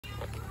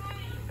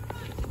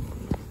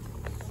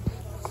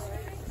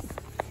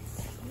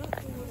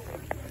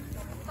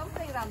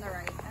Something on the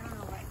right. I don't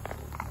know what.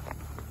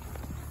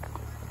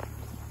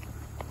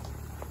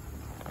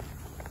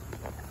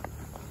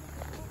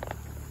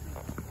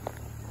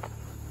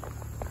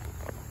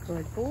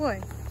 Good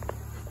boy.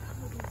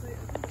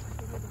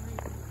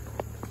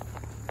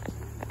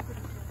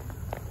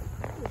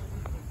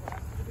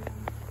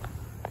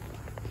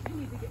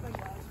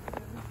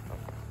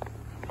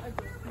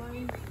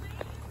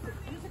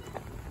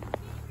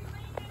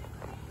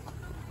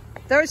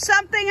 There's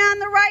something on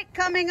the right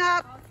coming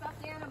up. Oh,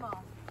 stuffed animal.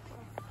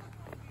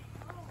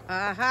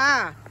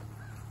 Aha.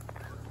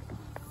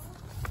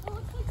 Oh,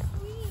 it's like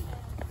sweet.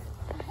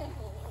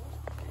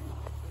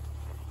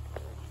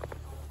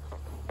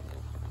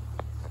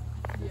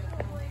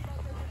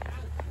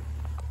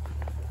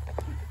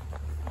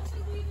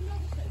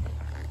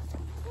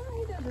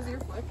 Does your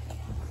foot?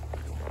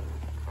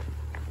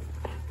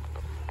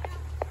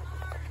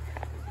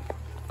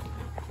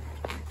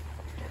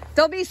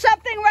 There'll be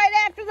something right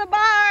after the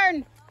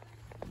barn.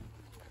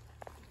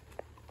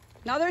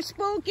 Another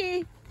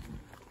spooky.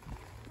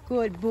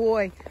 Good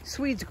boy.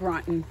 Sweet's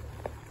grunting.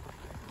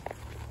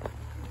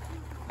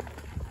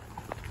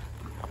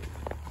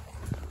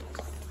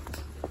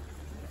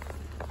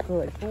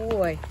 Good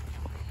boy.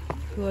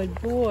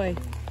 Good boy.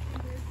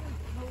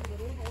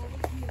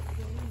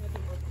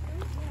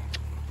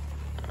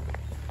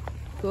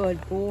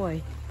 Good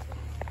boy.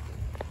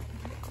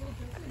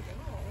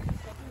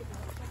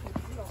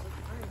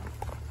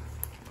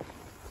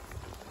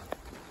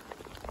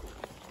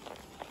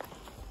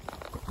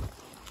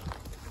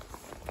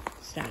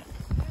 Stop.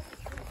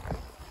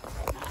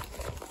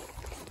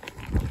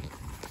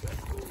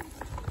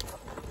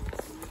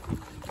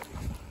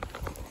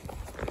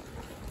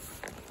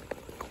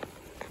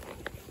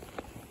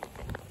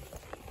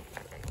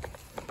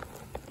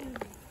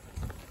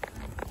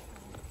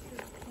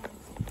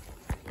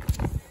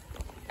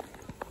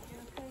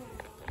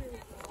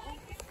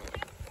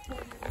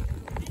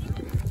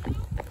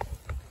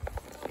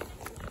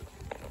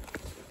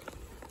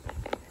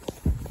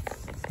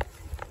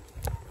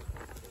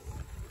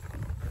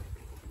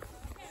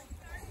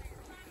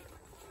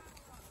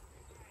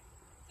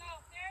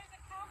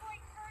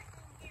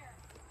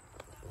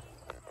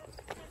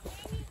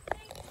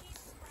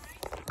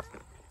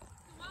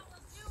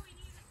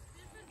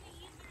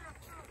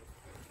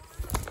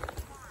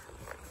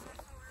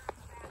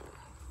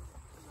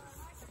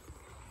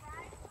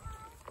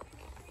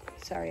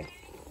 Sorry.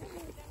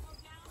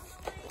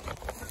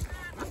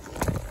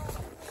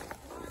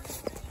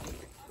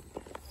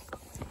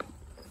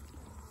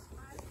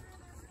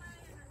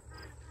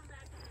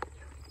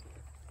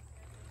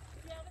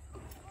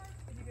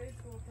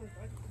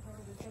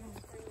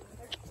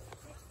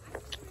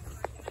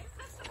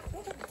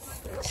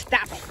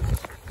 Stop it.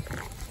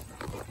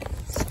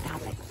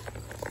 Stop it.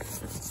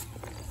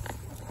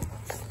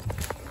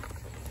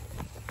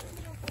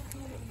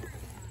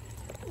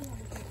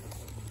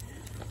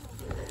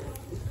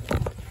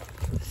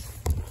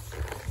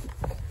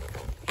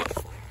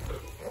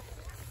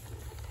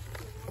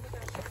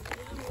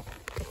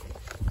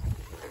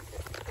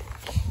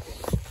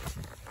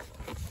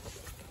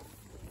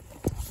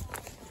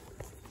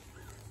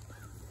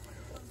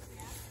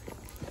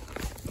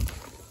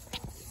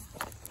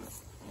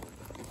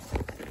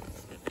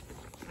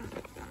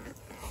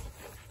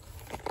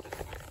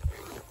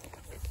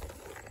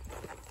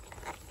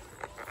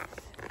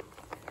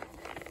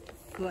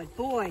 Good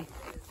boy.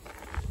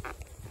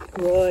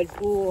 Good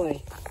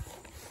boy.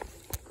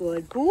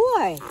 Good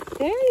boy.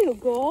 There you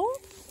go.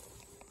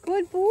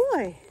 Good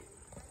boy.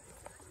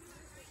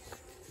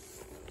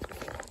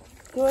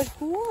 Good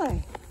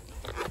boy.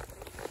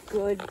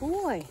 Good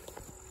boy.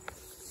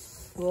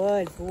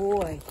 Good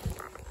boy.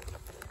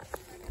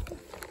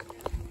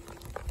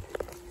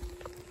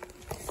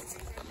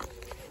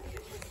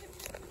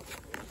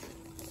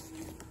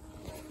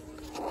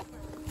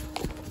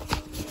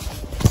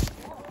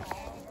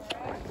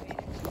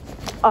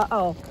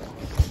 Uh-oh.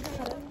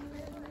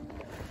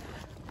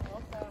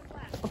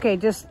 Okay,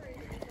 just,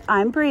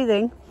 I'm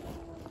breathing.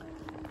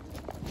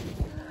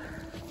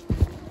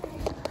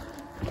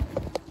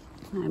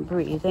 I'm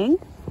breathing.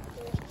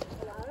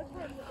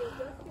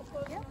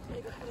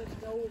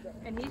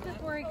 And he's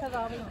just worried because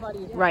all his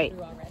buddies are Right,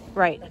 through already.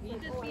 right,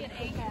 He's just being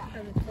anxious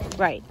for the same.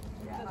 right.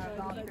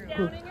 Down in your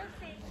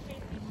seat.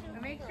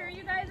 And make sure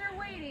you guys are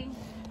waiting.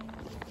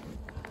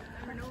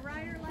 Remember, no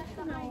rider left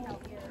behind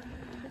out here.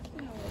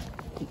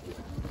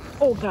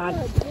 Oh, God.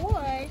 Good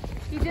boy.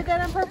 He did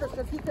that on purpose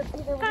because he could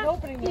see there was an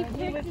opening there.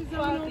 He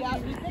went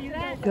out. You see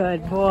that?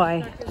 Good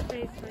boy.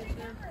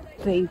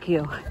 Thank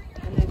you.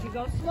 And if you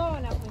go slow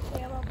enough, the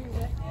tail will be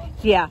it.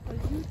 Yeah.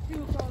 Because you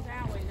two go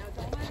that way.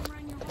 Now don't let him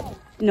run you home.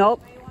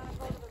 Nope. You want to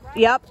go to the right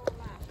Yep. or the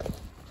left?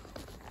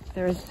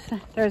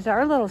 There's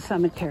our little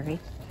cemetery.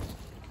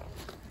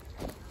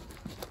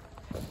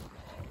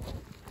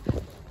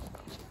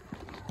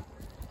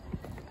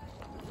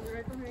 I'm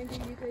right behind you.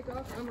 You take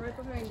off. I'm right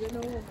behind you. No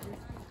worries.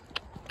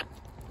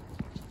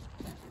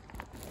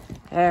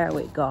 There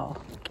we go.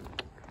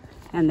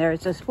 And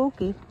there's a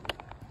spooky.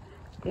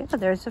 Yeah,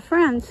 there's the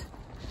friends.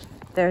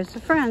 There's the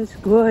friends.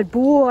 Good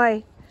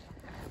boy.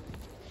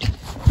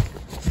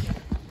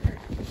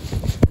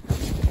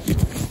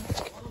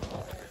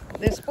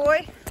 This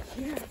boy?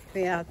 Yeah.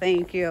 Yeah,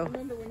 thank you.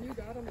 Remember when you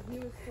got him, he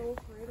was so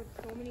afraid of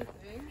so many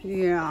things.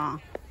 Yeah.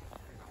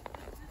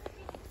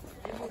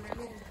 And when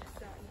everyone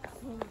sat in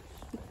so much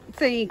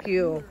Thank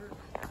you.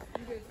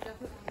 you guys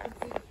definitely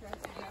completely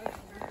trusted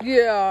that.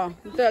 Yeah,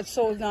 that's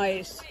so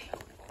nice.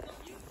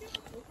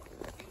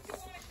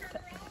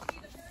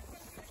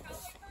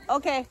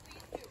 Okay.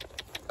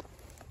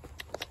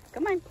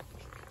 Come on.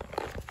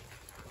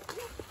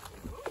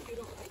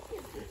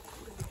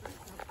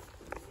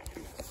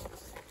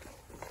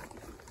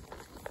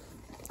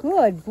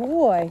 Good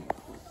boy.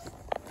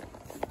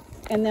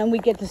 And then we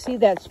get to see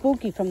that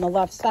spooky from the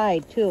left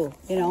side too,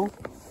 you know?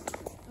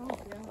 Oh,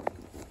 yeah.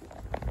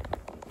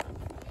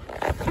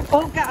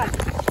 Oh God.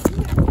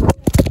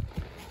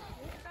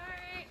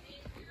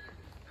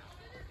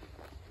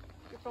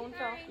 Your phone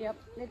fell. Yep,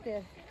 it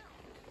did.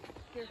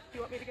 Here, do you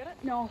want me to get it?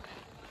 No,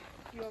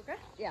 You okay?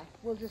 yeah,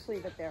 we'll just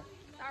leave it there.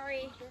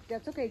 Sorry.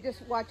 That's okay,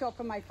 just watch out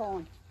for my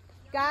phone.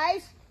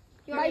 Guys,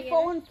 You want my me to get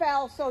phone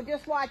fell, so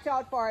just watch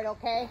out for it,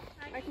 okay?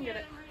 I can get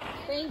it.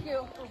 Thank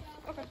you.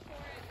 Okay.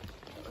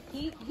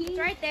 It's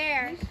right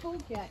there. He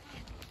spooked it.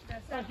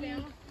 That's He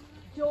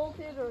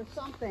jolted or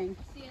something.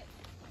 Yep,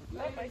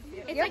 I see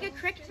it. It's like a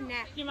cricked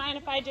neck. Do you mind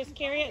if I just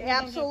carry it? And you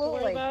don't have to worry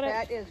Absolutely. about it?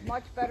 That is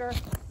much better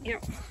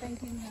Yep.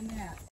 thinking than that.